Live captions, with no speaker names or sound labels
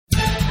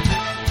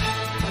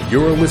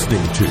You're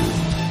listening to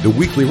the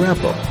Weekly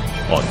Wrap-Up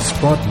on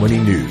Sprott Money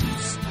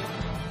News.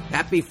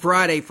 Happy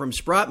Friday from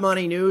Sprott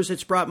Money News at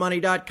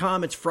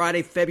SprottMoney.com. It's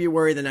Friday,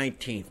 February the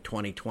 19th,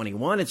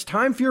 2021. It's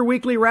time for your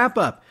Weekly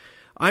Wrap-Up.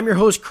 I'm your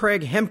host,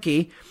 Craig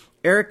Hemke.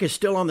 Eric is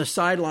still on the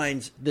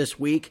sidelines this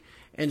week,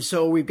 and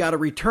so we've got a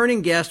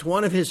returning guest,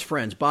 one of his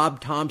friends, Bob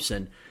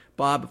Thompson.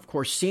 Bob, of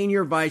course,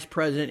 Senior Vice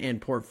President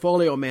and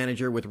Portfolio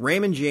Manager with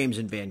Raymond James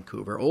in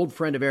Vancouver, old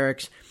friend of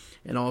Eric's,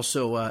 and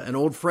also an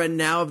old friend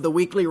now of the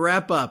Weekly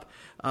Wrap-Up.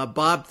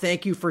 Bob,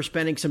 thank you for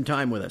spending some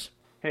time with us.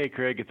 Hey,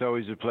 Craig. It's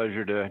always a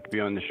pleasure to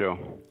be on the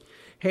show.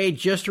 Hey,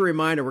 just a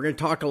reminder, we're going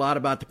to talk a lot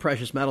about the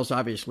precious metals,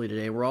 obviously,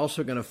 today. We're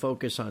also going to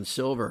focus on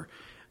silver.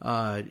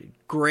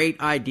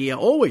 Great idea,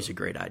 always a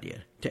great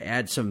idea, to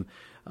add some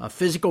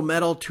physical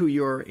metal to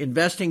your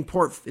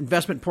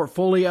investment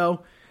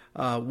portfolio.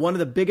 One of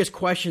the biggest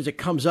questions that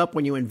comes up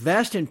when you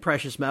invest in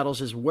precious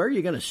metals is where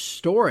you're going to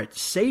store it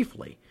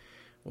safely.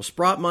 Well,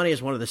 Sprott Money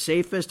is one of the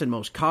safest and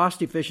most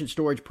cost-efficient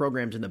storage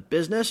programs in the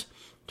business.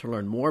 To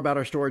learn more about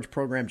our storage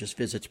program, just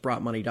visit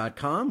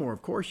SprottMoney.com, or,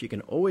 of course, you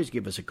can always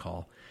give us a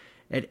call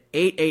at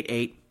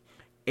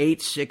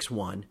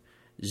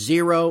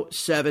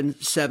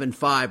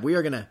 888-861-0775. We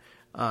are going to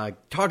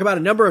talk about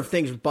a number of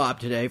things with Bob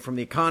today, from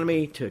the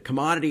economy to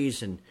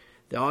commodities and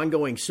the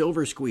ongoing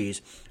silver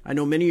squeeze. I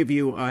know many of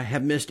you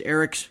have missed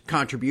Eric's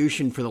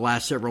contribution for the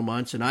last several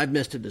months, and I've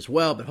missed it as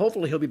well, but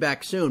hopefully he'll be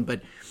back soon.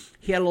 But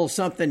he had a little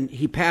something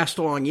he passed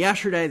along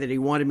yesterday that he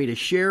wanted me to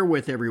share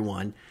with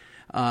everyone.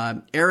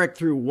 Eric,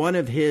 through one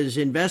of his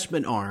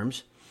investment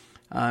arms,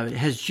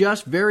 has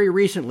just very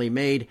recently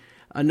made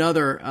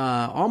another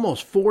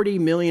almost $40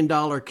 million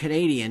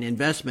Canadian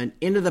investment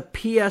into the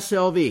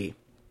PSLV,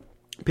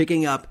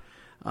 picking up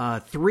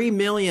 3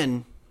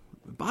 million.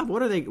 Bob, what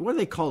do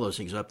they call those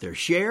things up there?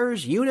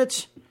 Shares,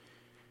 units?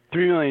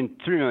 3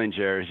 million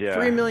shares. Yeah,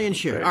 3 million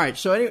shares. Right. All right.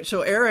 So anyway,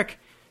 so Eric,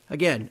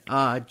 again,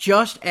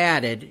 just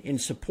added in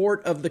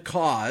support of the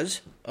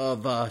cause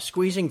of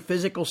squeezing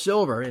physical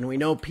silver, and we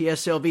know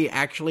PSLV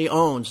actually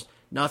owns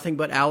nothing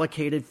but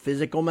allocated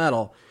physical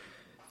metal.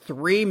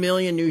 3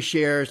 million new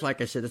shares.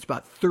 Like I said, that's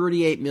about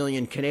 38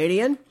 million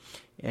Canadian.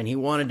 And he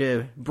wanted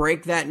to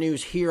break that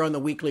news here on the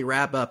Weekly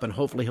Wrap-Up, and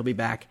hopefully he'll be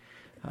back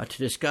to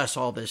discuss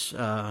all this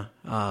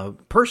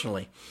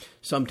personally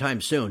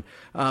sometime soon.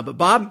 But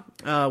Bob,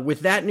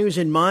 with that news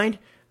in mind,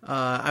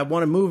 I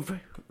want to move,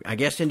 I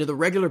guess, into the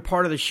regular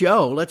part of the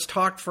show. Let's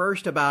talk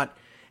first about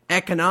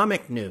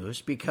economic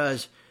news,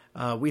 because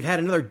we've had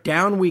another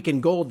down week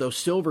in gold, though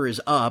silver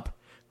is up.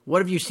 What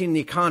have you seen in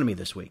the economy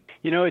this week?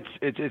 You know,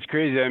 it's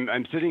crazy.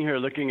 I'm sitting here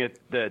looking at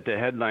the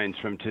headlines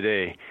from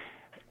today,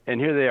 and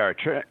here they are.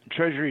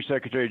 Treasury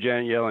Secretary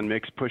Janet Yellen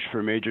makes push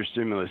for major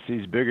stimulus,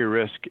 sees bigger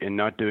risk in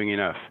not doing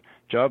enough.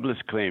 Jobless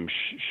claims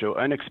show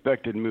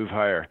unexpected move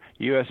higher.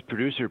 U.S.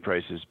 producer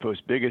prices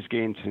post biggest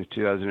gain since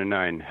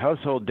 2009.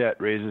 Household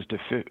debt rises to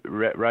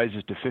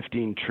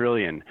 $15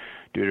 trillion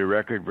due to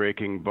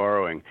record-breaking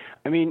borrowing.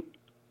 I mean,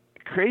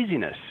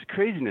 craziness.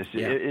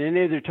 Yeah. At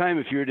any other time,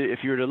 if you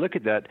were to look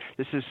at that,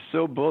 this is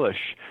so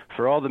bullish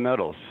for all the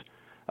metals.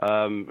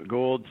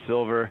 Gold,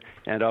 silver,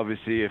 and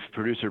obviously if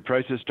producer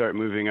prices start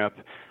moving up,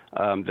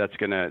 that's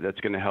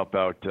gonna help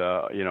out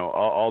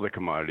all the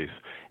commodities.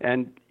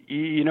 And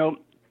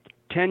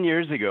 10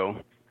 years ago,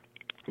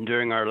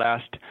 during our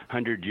last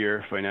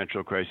 100-year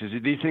financial crisis,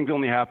 these things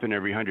only happen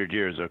every 100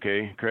 years,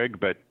 okay, Craig?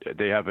 But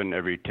they happen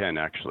every 10,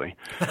 actually.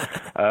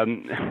 Our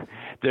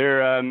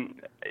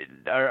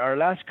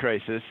last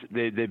crisis,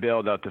 they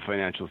bailed out the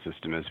financial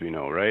system, as we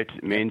know, right?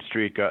 Main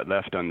Street got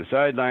left on the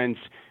sidelines.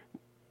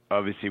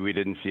 Obviously, we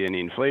didn't see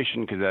any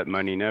inflation because that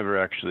money never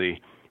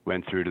actually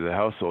went through to the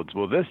households.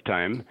 Well, this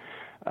time,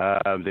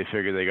 they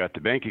figured they got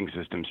the banking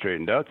system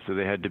straightened out, so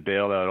they had to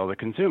bail out all the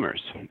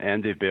consumers,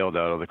 and they bailed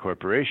out all the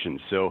corporations.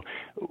 So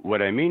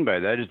what I mean by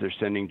that is they're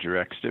sending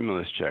direct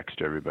stimulus checks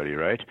to everybody,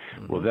 right?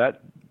 Mm-hmm. Well,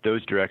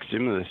 those direct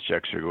stimulus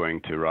checks are going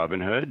to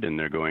Robinhood, and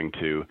they're going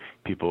to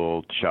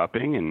people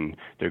shopping, and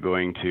they're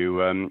going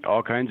to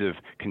all kinds of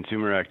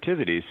consumer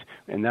activities,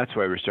 and that's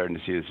why we're starting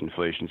to see this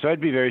inflation. So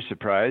I'd be very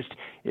surprised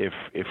if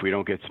we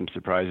don't get some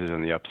surprises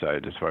on the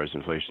upside as far as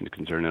inflation is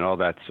concerned, and all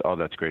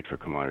that's great for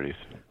commodities.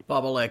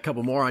 Bob, I'll lay a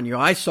couple more on you.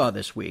 I saw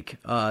this week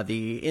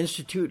the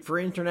Institute for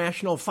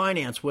International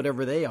Finance,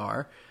 whatever they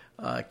are,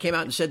 came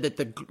out and said that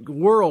the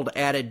world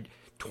added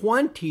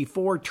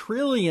 $24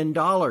 trillion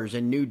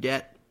in new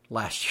debt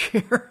last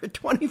year.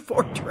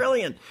 $24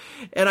 trillion.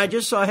 And I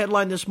just saw a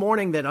headline this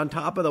morning that on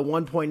top of the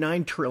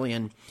 $1.9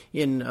 trillion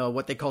in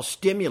what they call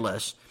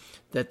stimulus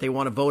that they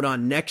want to vote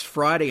on next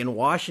Friday in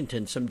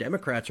Washington, some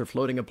Democrats are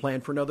floating a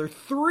plan for another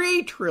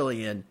 $3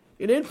 trillion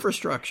in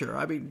infrastructure.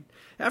 I mean,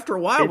 after a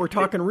while, we're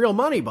talking real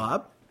money,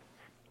 Bob.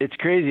 It's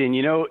crazy, and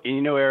you know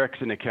Eric's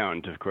an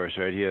accountant, of course,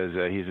 right?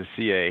 He's a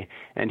CA,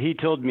 and he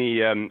told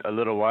me a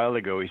little while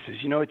ago. He says,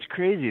 it's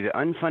crazy, the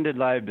unfunded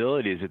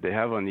liabilities that they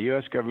have on the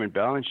U.S. government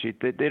balance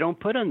sheet that they don't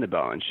put on the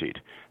balance sheet,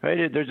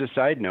 right? There's a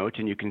side note,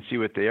 and you can see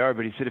what they are.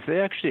 But he said if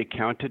they actually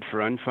accounted for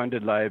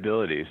unfunded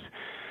liabilities,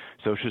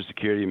 Social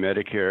Security,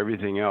 Medicare,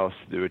 everything else,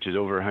 which is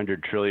over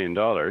 $100 trillion.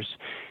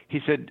 He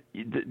said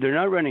they're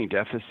not running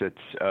deficits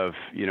of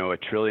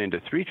 $1 trillion to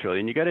 $3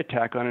 trillion. You got to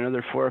tack on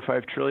another $4 or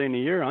 $5 trillion a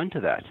year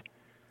onto that.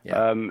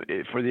 Yeah.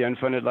 For the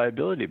unfunded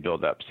liability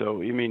buildup.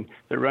 So,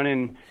 they're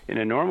running in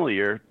a normal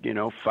year,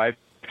 $5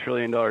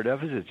 trillion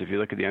deficits. If you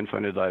look at the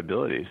unfunded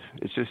liabilities,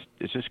 it's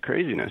just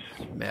craziness,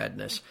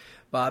 madness.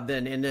 Bob,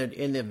 then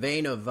in the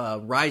vein of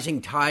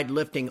rising tide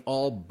lifting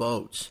all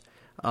boats,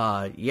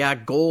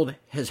 gold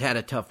has had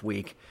a tough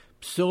week.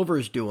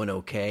 Silver's doing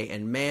okay,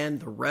 and man,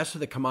 the rest of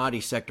the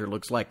commodity sector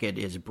looks like it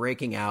is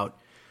breaking out,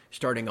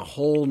 starting a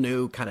whole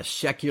new kind of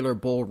secular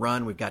bull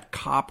run. We've got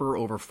copper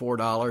over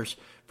 $4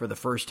 for the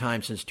first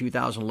time since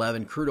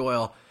 2011. Crude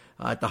oil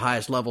at the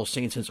highest level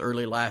seen since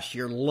early last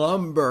year.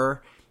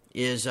 Lumber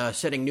is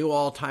setting new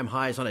all-time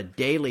highs on a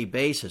daily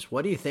basis.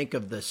 What do you think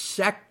of the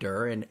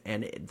sector and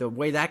the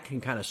way that can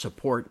kind of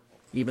support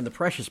even the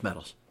precious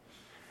metals?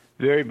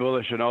 Very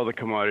bullish on all the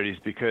commodities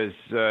because,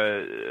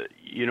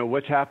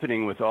 what's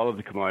happening with all of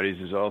the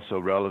commodities is also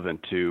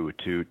relevant to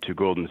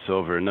gold and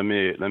silver. And let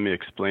me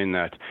explain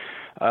that.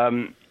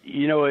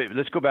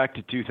 Let's go back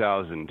to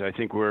 2000. I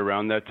think we're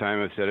around that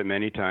time. I've said it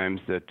many times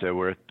that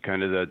we're at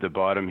kind of the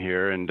bottom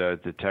here, and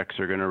the techs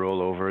are going to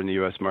roll over, and the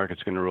U.S.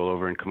 market's going to roll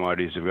over, and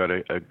commodities have got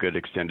a good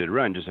extended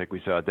run, just like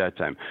we saw at that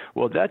time.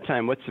 Well, at that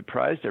time, what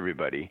surprised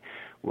everybody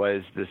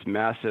was this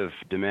massive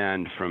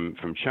demand from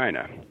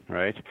China,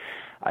 right?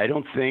 I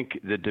don't think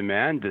the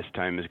demand this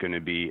time is going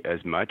to be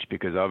as much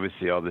because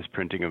obviously all this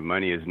printing of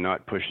money is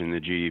not pushing the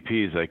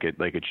GDPs like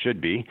it should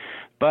be.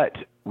 But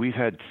we've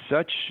had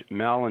such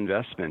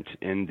malinvestment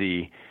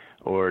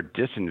or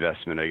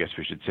disinvestment, I guess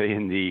we should say,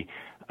 in the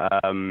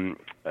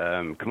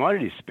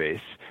commodity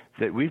space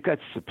that we've got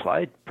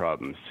supply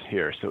problems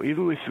here. So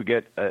even if we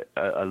get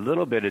a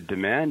little bit of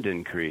demand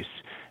increase,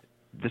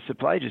 the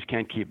supply just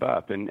can't keep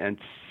up, and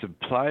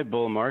supply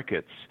bull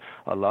markets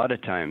a lot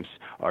of times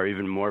are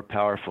even more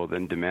powerful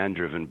than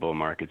demand-driven bull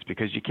markets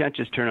because you can't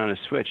just turn on a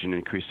switch and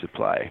increase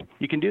supply.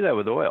 You can do that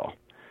with oil,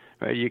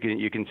 right? You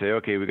can say,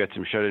 okay, we got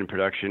some shut-in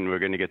production, we're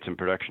going to get some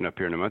production up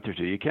here in a month or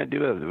two. You can't do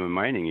that with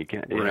mining. You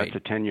can't. Right. It's a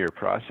 10-year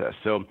process.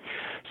 So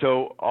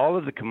all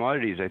of the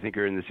commodities, I think,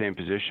 are in the same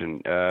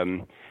position.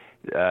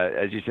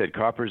 As you said,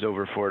 copper's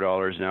over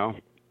 $4 now.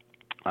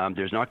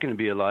 There's not going to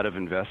be a lot of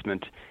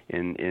investment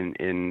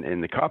in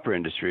the copper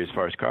industry as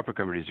far as copper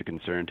companies are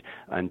concerned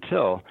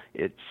until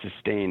it's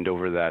sustained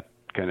over that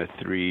kind of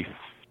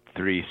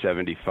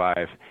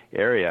 375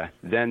 area.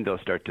 Then they'll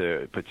start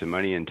to put some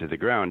money into the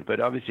ground.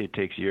 But obviously it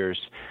takes years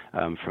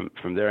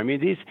from there.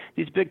 These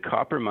big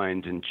copper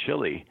mines in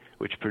Chile,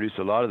 which produce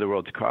a lot of the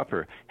world's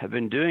copper, have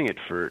been doing it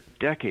for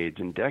decades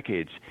and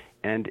decades.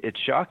 And it's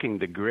shocking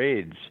the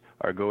grades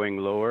are going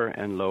lower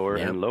and lower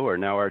and lower.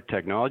 Now our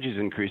technology is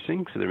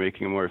increasing, so they're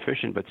making it more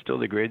efficient, but still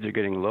the grades are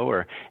getting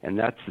lower. And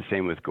that's the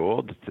same with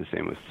gold. It's the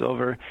same with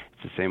silver.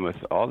 It's the same with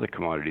all the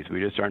commodities. We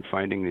just aren't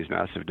finding these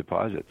massive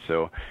deposits.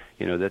 So,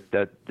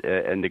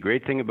 and the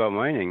great thing about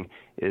mining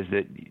is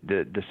that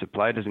the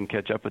supply doesn't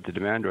catch up with the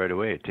demand right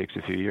away. It takes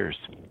a few years.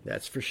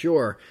 That's for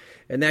sure.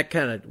 And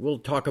that we'll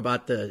talk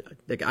about the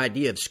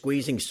idea of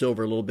squeezing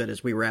silver a little bit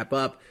as we wrap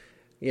up.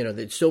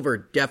 That silver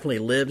definitely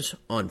lives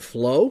on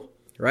flow.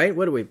 Right?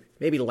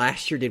 Maybe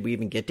last year, did we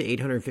even get to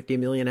 850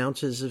 million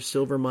ounces of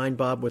silver mined,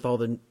 Bob, with all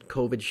the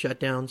COVID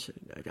shutdowns?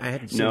 I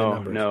hadn't seen the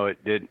numbers. No, it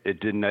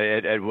didn't.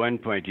 At one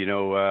point,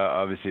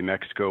 obviously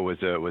Mexico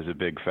was a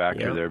big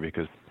factor there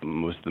because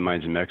most of the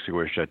mines in Mexico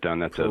were shut down.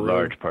 That's a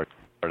large part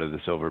of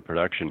the silver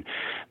production.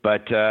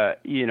 But,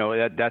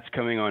 that's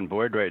coming on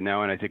board right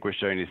now, and I think we're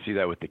starting to see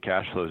that with the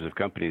cash flows of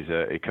companies.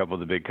 A couple of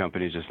the big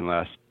companies just in the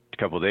last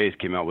couple of days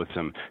came out with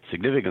some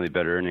significantly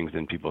better earnings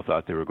than people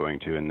thought they were going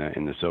to in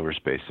the silver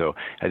space. So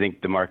I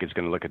think the market's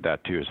going to look at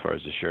that too as far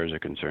as the shares are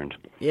concerned.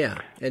 Yeah,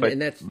 and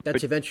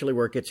that's eventually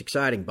where it gets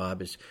exciting,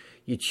 Bob, is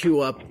you chew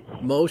up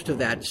most of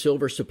that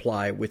silver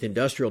supply with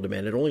industrial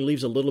demand. It only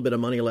leaves a little bit of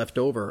money left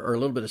over, or a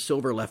little bit of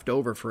silver left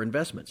over for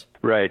investments.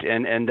 Right,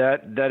 and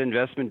that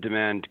investment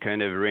demand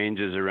kind of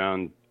ranges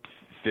around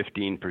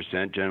 15%,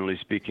 generally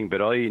speaking. But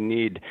all you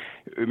need,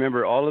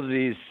 remember, all of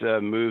these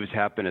moves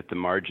happen at the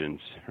margins,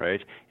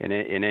 right? In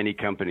any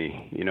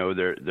company,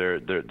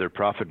 their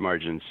profit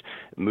margins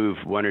move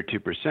 1 or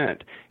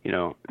 2%.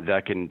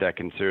 That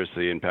can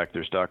seriously impact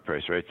their stock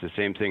price, right? It's the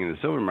same thing in the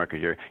silver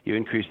market here. You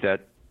increase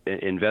that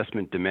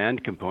investment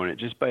demand component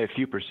just by a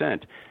few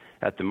percent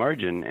at the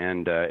margin,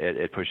 and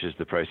it pushes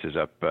the prices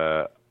up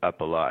a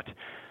lot.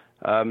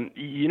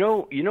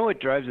 What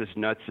drives us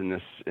nuts in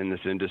this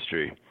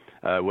industry?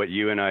 What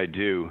you and I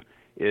do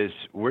is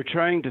we're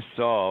trying to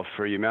solve,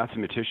 for you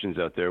mathematicians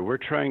out there, we're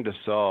trying to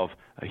solve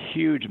a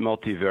huge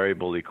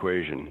multivariable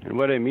equation. And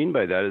what I mean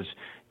by that is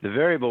the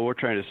variable we're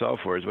trying to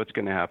solve for is what's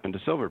going to happen to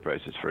silver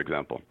prices, for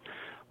example.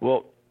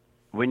 Well,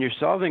 when you're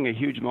solving a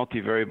huge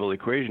multivariable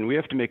equation, we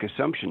have to make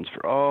assumptions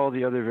for all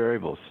the other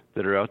variables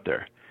that are out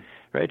there.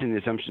 Right? And the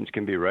assumptions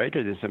can be right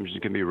or the assumptions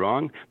can be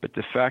wrong, but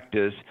the fact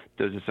is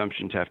those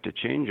assumptions have to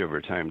change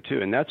over time too.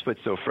 And that's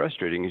what's so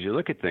frustrating is you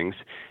look at things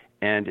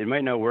and it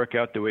might not work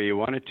out the way you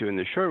want it to in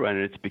the short run,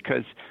 and it's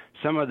because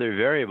some other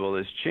variable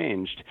has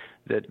changed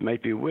that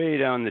might be way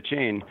down the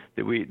chain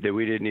that we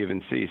didn't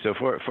even see. So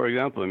for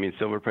example, I mean,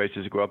 silver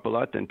prices go up a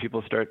lot, then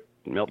people start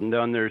melting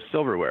down their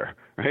silverware,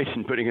 right,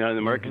 and putting it on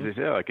the market. They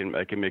say, oh, I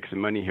can make some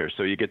money here.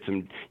 So you get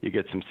some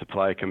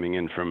supply coming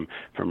in from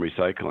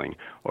recycling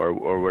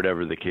or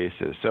whatever the case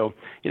is. So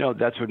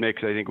that's what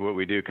makes, I think, what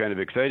we do kind of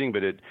exciting,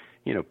 but it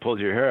pulls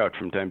your hair out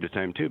from time to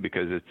time too,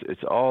 because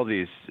it's all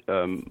these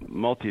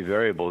multi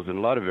variables and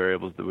a lot of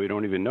variables that we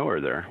don't even know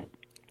are there.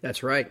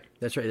 That's right.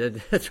 That's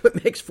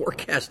what makes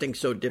forecasting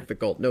so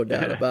difficult, no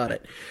doubt about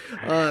it.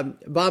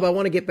 Bob, I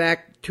want to get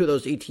back to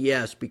those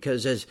ETFs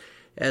because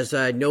as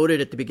I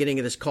noted at the beginning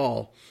of this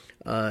call,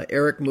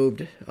 Eric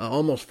moved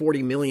almost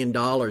 $40 million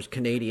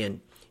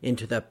Canadian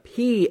into the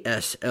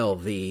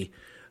PSLV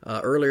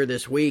earlier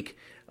this week.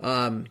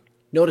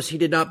 Notice he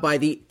did not buy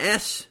the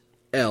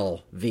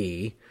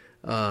SLV.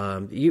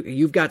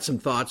 You've got some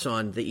thoughts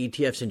on the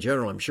ETFs in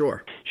general, I'm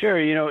sure. Sure.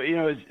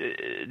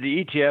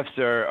 The ETFs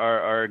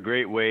are a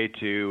great way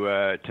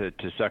to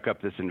suck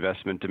up this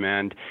investment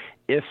demand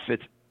if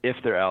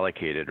they're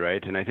allocated,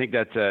 right? And I think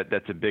that's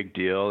a big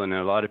deal, and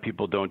a lot of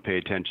people don't pay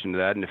attention to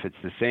that. And if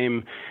it's the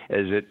same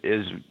as it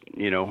is,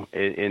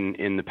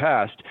 in the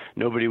past,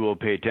 nobody will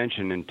pay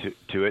attention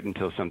to it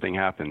until something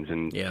happens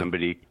and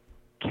somebody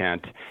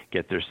can't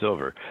get their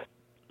silver.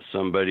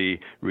 Somebody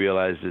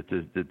realizes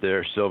that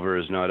their silver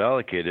is not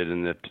allocated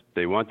and that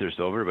they want their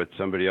silver, but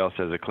somebody else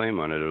has a claim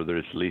on it, or that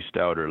it's leased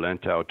out or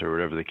lent out or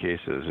whatever the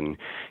case is. And,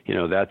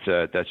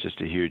 that's just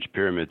a huge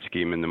pyramid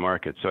scheme in the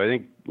market. So I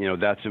think,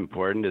 that's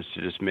important, is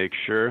to just make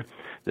sure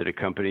that a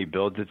company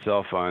builds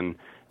itself on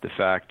the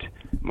fact,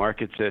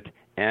 markets it,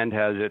 and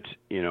has it,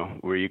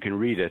 where you can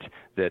read it,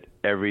 that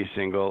every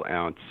single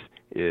ounce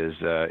is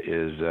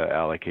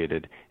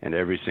allocated and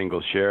every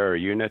single share or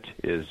unit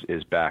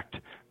is backed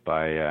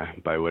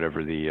by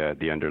whatever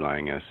the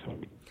underlying is.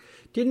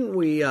 Didn't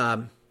we?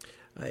 I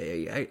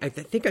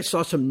think I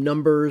saw some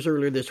numbers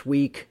earlier this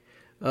week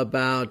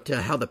about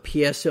how the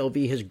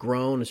PSLV has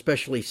grown,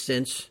 especially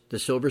since the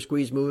silver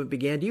squeeze movement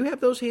began. Do you have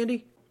those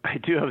handy? I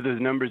do have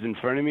those numbers in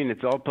front of me, and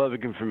it's all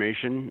public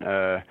information,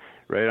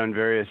 right on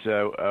various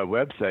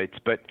websites.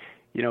 But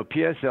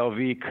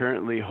PSLV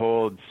currently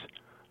holds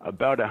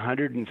about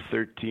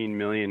 113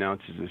 million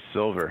ounces of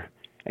silver,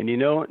 and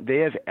they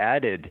have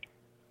added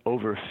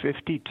over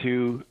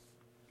 52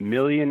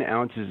 million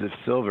ounces of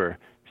silver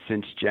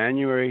since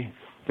January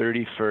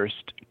 31st,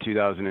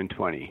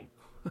 2020.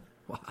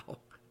 Wow.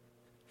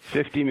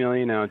 50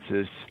 million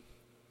ounces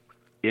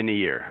in a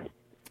year.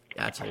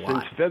 That's a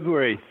lot. Since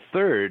February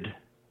 3rd,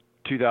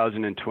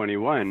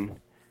 2021,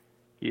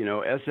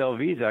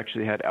 SLV's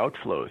actually had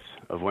outflows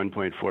of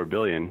 1.4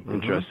 billion,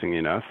 interestingly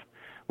enough,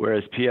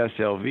 whereas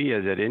PSLV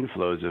has had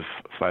inflows of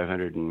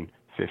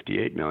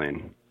 558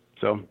 million.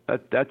 So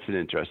that's an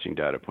interesting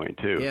data point,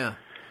 too. Yeah.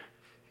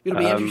 It'll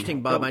be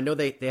interesting, Bob. I know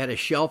they had a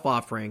shelf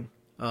offering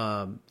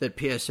that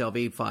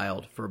PSLV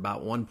filed for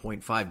about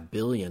 $1.5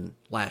 billion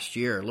last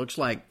year. It looks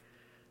like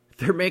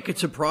they're making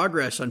some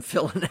progress on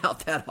filling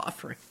out that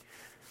offering.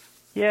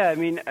 Yeah,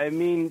 I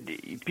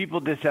mean,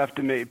 people just have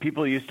to make.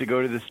 People used to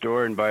go to the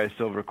store and buy a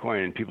silver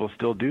coin, and people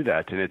still do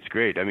that, and it's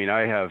great. I mean,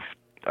 I have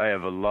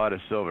a lot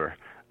of silver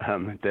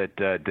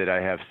that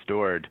I have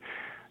stored,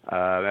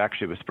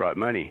 actually with Sprott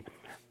Money,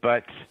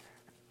 but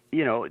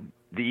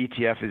the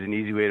ETF is an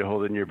easy way to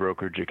hold it in your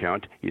brokerage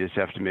account. You just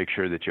have to make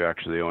sure that you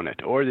actually own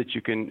it, or that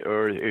you can,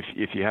 or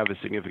if you have a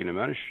significant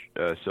amount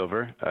of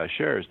silver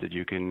shares, that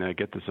you can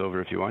get the silver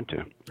if you want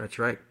to. That's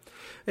right.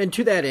 And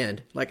to that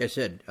end, like I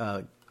said,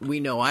 we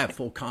know I have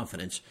full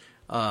confidence,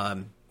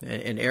 and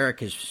Eric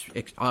has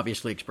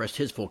obviously expressed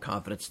his full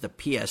confidence. The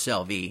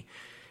PSLV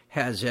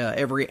has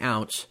every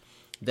ounce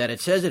that it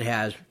says it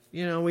has.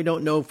 We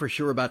don't know for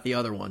sure about the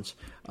other ones.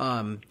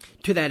 To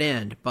that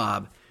end,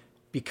 Bob,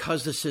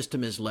 because the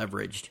system is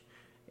leveraged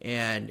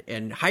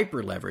and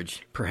hyper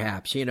leveraged,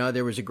 perhaps,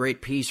 there was a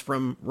great piece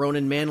from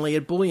Ronan Manley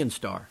at Bullion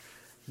Star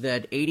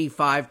that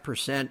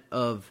 85%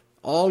 of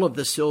all of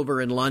the silver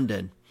in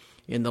London,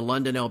 in the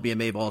London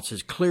LBMA vaults,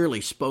 is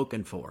clearly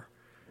spoken for.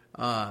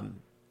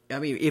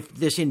 If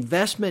this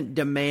investment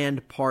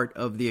demand part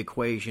of the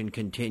equation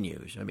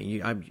continues,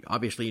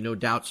 obviously, no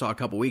doubt saw a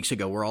couple weeks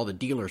ago where all the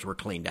dealers were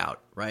cleaned out,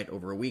 right,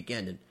 over a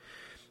weekend,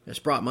 and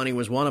Sprott Money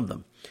was one of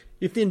them.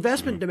 If the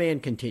investment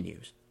demand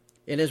continues,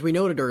 and as we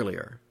noted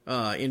earlier,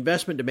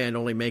 investment demand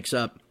only makes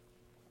up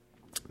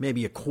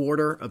maybe a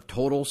quarter of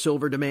total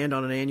silver demand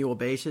on an annual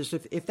basis.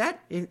 If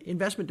that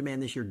investment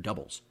demand this year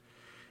doubles,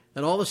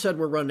 and all of a sudden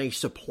we're running a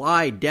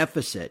supply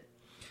deficit,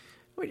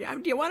 do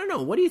you want to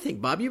know, what do you think,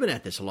 Bob? You've been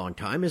at this a long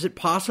time. Is it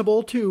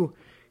possible to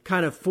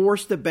kind of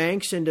force the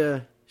banks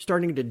into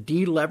starting to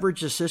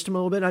deleverage the system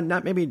a little bit?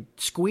 Not maybe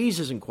squeeze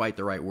isn't quite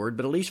the right word,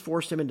 but at least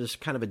force them into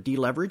kind of a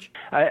deleverage?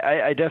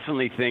 I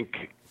definitely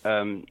think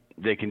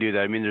they can do that.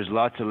 I mean, there's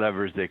lots of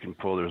levers they can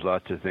pull. There's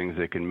lots of things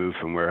they can move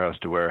from warehouse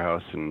to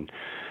warehouse and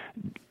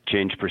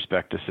change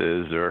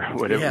prospectuses or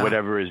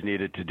whatever is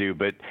needed to do.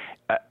 But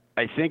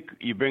I think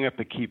you bring up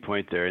a key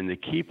point there, and the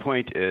key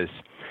point is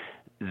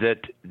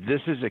that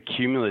this is a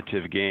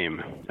cumulative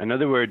game. In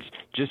other words,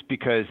 just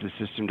because the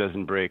system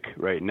doesn't break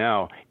right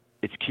now,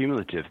 it's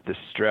cumulative. The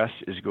stress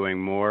is going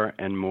more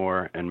and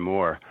more and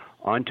more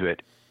onto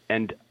it.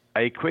 And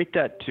I equate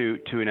that to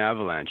an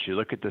avalanche. You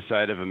look at the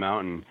side of a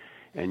mountain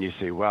and you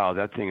say, wow,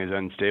 that thing is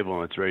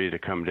unstable and it's ready to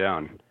come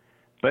down.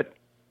 But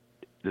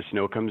the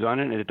snow comes on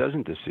it and it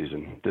doesn't this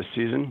season. This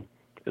season,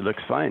 it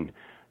looks fine.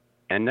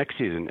 And next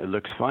season, it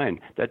looks fine.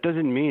 That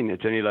doesn't mean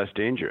it's any less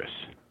dangerous.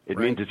 It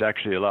means it's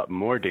actually a lot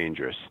more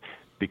dangerous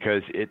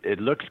because it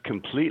looks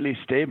completely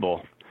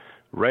stable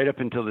right up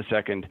until the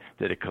second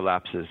that it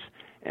collapses.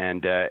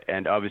 And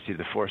obviously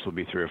the force will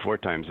be 3 or 4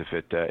 times if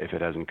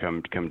it hasn't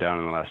come down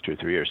in the last 2 or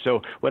 3 years.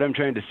 So what I'm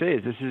trying to say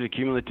is this is a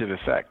cumulative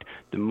effect.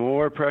 The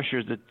more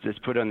pressure that's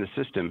put on the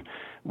system,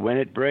 when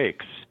it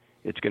breaks,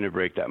 it's going to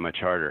break that much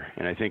harder.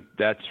 And I think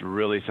that's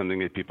really something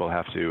that people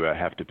have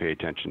to pay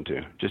attention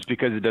to. Just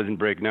because it doesn't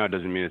break now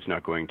doesn't mean it's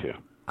not going to.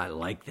 I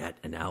like that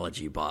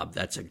analogy, Bob.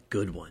 That's a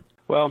good one.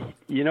 Well,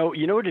 you know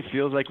what it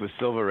feels like with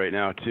silver right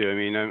now too. I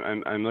mean,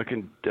 I'm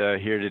looking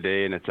here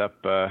today, and it's up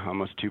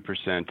almost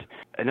 2%.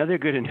 Another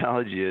good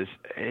analogy is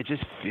it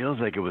just feels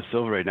like it with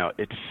silver right now.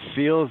 It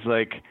feels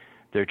like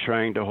they're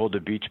trying to hold a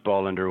beach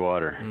ball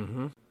underwater.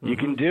 Mm-hmm. You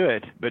can do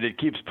it, but it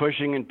keeps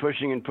pushing and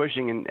pushing and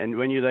pushing, and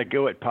when you let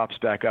go, it pops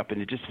back up, and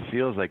it just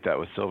feels like that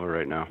with silver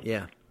right now.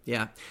 Yeah.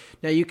 Yeah.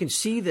 Now, you can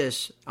see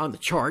this on the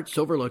chart.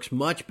 Silver looks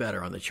much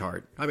better on the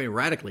chart. I mean,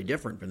 radically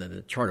different than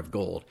the chart of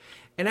gold.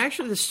 And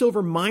actually, the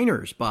silver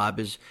miners, Bob,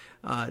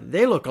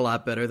 they look a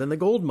lot better than the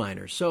gold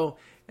miners. So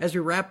as we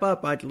wrap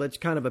up, let's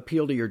kind of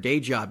appeal to your day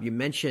job. You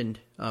mentioned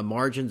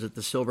margins at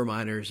the silver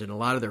miners, and a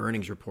lot of their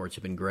earnings reports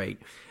have been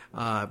great.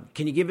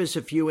 Can you give us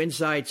a few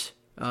insights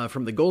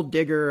from the Gold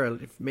Digger?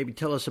 Maybe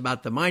tell us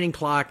about the mining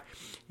clock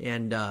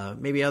and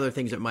maybe other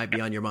things that might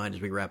be on your mind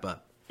as we wrap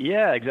up.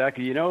 Yeah,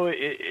 exactly. You know,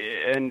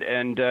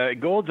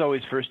 gold's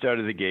always first out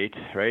of the gate,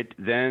 right?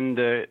 Then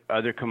the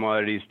other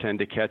commodities tend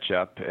to catch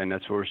up, and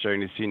that's what we're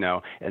starting to see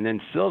now. And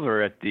then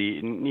silver at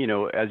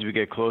as we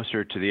get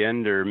closer to the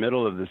end or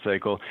middle of the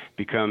cycle,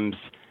 becomes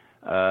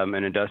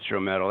an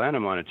industrial metal and a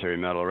monetary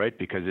metal, right?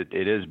 Because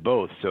it is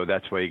both. So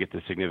that's why you get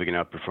the significant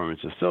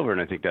outperformance of silver,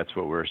 and I think that's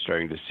what we're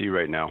starting to see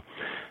right now.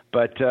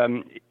 But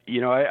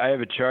I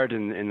have a chart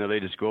in the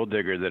latest Gold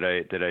Digger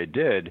that I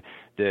did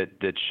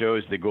that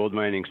shows the gold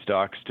mining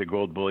stocks to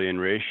gold bullion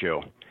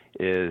ratio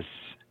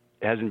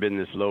hasn't been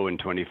this low in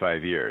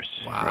 25 years,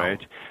 wow.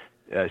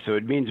 Right? So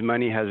it means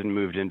money hasn't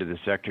moved into the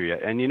sector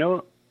yet, and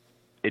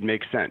it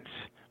makes sense.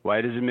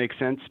 Why does it make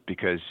sense?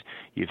 Because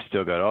you've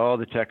still got all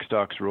the tech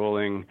stocks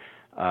rolling.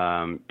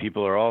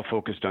 People are all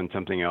focused on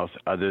something else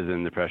other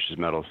than the precious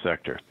metal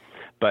sector.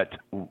 But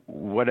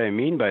what I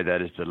mean by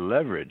that is the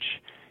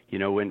leverage.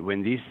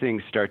 When these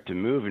things start to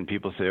move and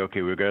people say,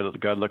 okay, we've got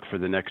to look for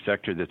the next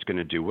sector that's going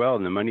to do well,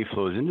 and the money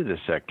flows into this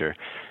sector,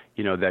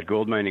 that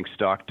gold mining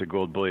stock to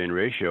gold bullion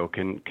ratio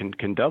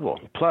can double.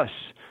 Plus,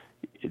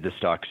 the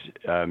stocks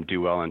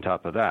do well on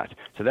top of that.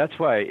 So that's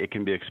why it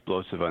can be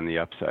explosive on the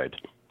upside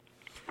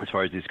as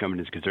far as these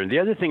companies are concerned. The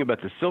other thing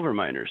about the silver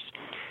miners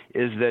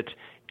is that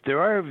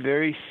there are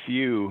very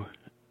few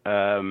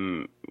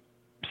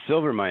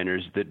silver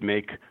miners that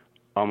make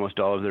almost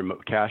all of their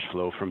cash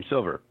flow from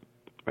silver.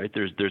 Right?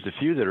 There's a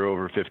few that are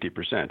over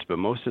 50%, but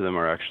most of them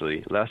are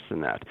actually less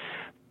than that.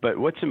 But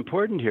what's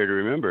important here to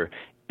remember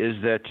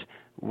is that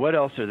what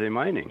else are they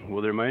mining?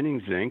 Well, they're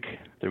mining zinc,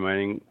 they're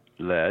mining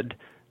lead,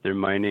 they're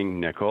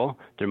mining nickel,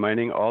 they're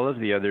mining all of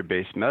the other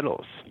base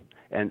metals.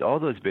 And all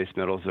those base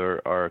metals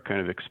are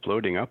kind of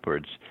exploding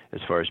upwards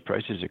as far as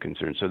prices are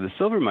concerned. So the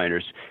silver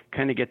miners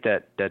kind of get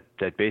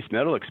that base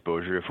metal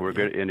exposure if we're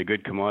in a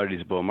good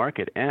commodities bull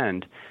market,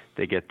 and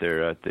they get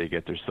their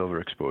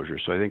silver exposure.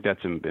 So I think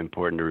that's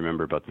important to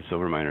remember about the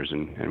silver miners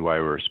and why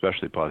we're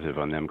especially positive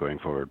on them going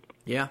forward.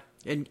 Yeah,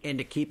 and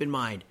to keep in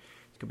mind,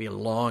 it's going to be a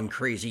long,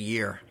 crazy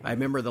year. I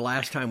remember the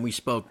last time we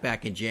spoke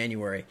back in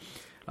January,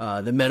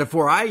 the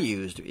metaphor I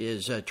used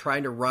is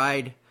trying to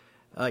ride,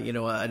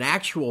 an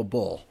actual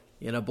bull.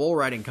 In a bull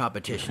riding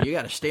competition, you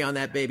got to stay on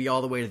that baby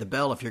all the way to the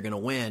bell if you're going to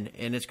win,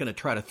 and it's going to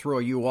try to throw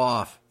you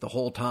off the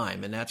whole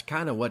time, and that's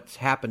kind of what's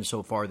happened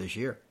so far this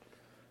year.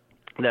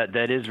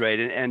 That is right,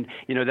 and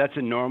that's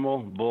a normal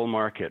bull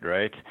market,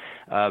 right?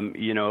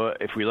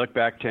 If we look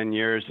back 10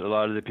 years, a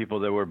lot of the people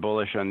that were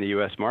bullish on the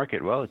U.S.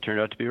 market, well, it turned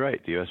out to be right.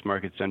 The U.S.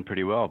 market's done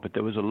pretty well, but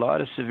there was a lot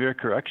of severe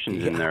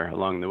corrections in there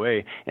along the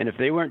way, and if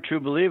they weren't true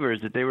believers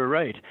that they were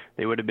right,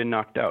 they would have been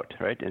knocked out,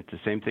 right? And it's the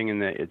same thing in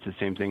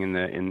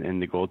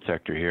the gold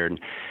sector here, and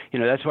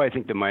that's why I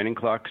think the mining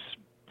clock's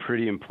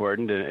pretty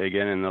important. And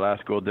again, in the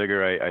last Gold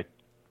Digger, I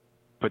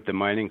put the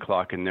mining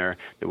clock in there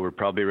that we're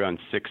probably around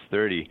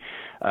 6:30.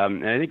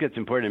 And I think it's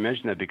important to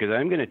mention that because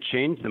I'm going to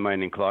change the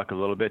mining clock a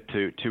little bit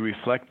to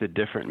reflect the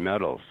different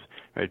metals,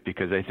 right?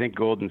 Because I think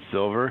gold and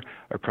silver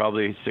are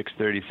probably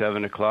 6:30,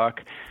 7 o'clock.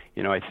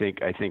 I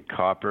think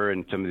copper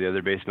and some of the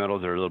other base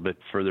metals are a little bit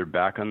further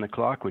back on the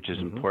clock, which is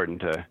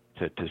important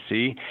to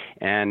see.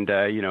 And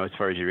as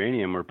far as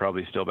uranium, we're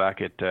probably still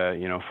back at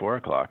 4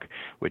 o'clock,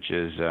 which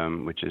is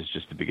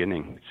just the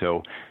beginning.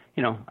 So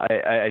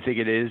I think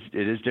it is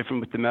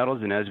different with the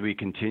metals, and as we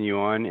continue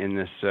on in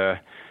this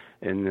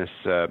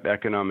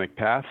economic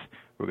path,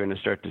 we're going to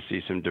start to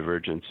see some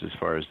divergence as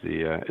far as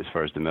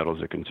the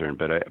metals are concerned.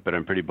 But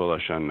I'm pretty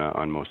bullish on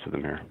most of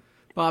them here.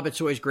 Bob,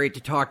 it's always great to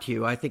talk to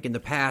you. I think in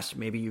the past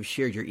maybe you've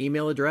shared your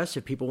email address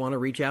if people want to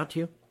reach out to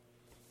you.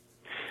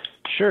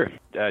 Sure.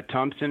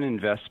 Thompson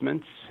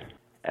Investments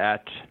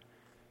at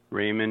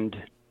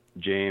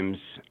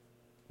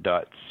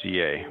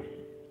RaymondJames.ca.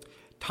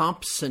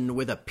 Thompson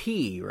with a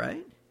P,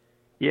 right?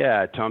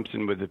 Yeah,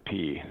 Thompson with a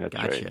P. That's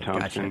Gotcha, right.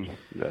 Thompson gotcha.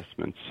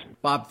 Investments.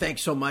 Bob,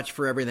 thanks so much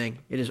for everything.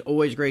 It is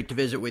always great to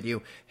visit with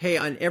you. Hey,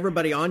 on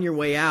everybody on your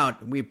way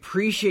out, we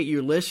appreciate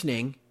you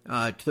listening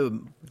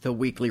to the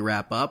weekly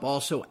wrap-up.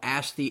 Also,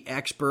 Ask the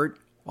Expert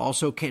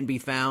also can be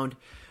found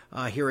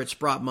here at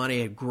Sprott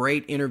Money. A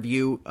great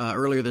interview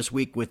earlier this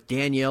week with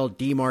Danielle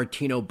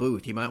DiMartino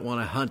Booth. You might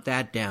want to hunt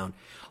that down.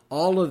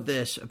 All of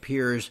this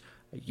appears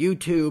on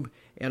YouTube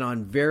and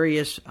on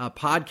various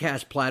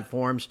podcast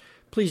platforms.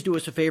 Please do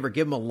us a favor,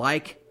 give them a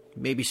like,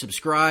 maybe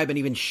subscribe, and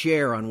even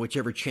share on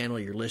whichever channel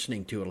you're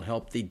listening to. It'll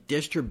help the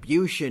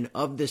distribution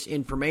of this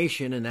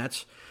information, and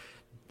that's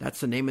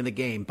the name of the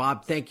game.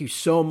 Bob, thank you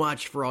so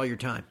much for all your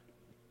time.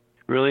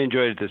 Really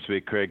enjoyed it this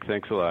week, Craig.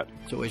 Thanks a lot.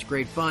 It's always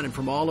great fun. And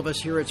from all of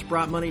us here at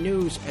Sprott Money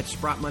News at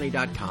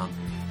SprottMoney.com,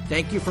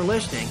 thank you for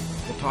listening.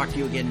 We'll talk to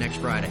you again next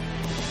Friday.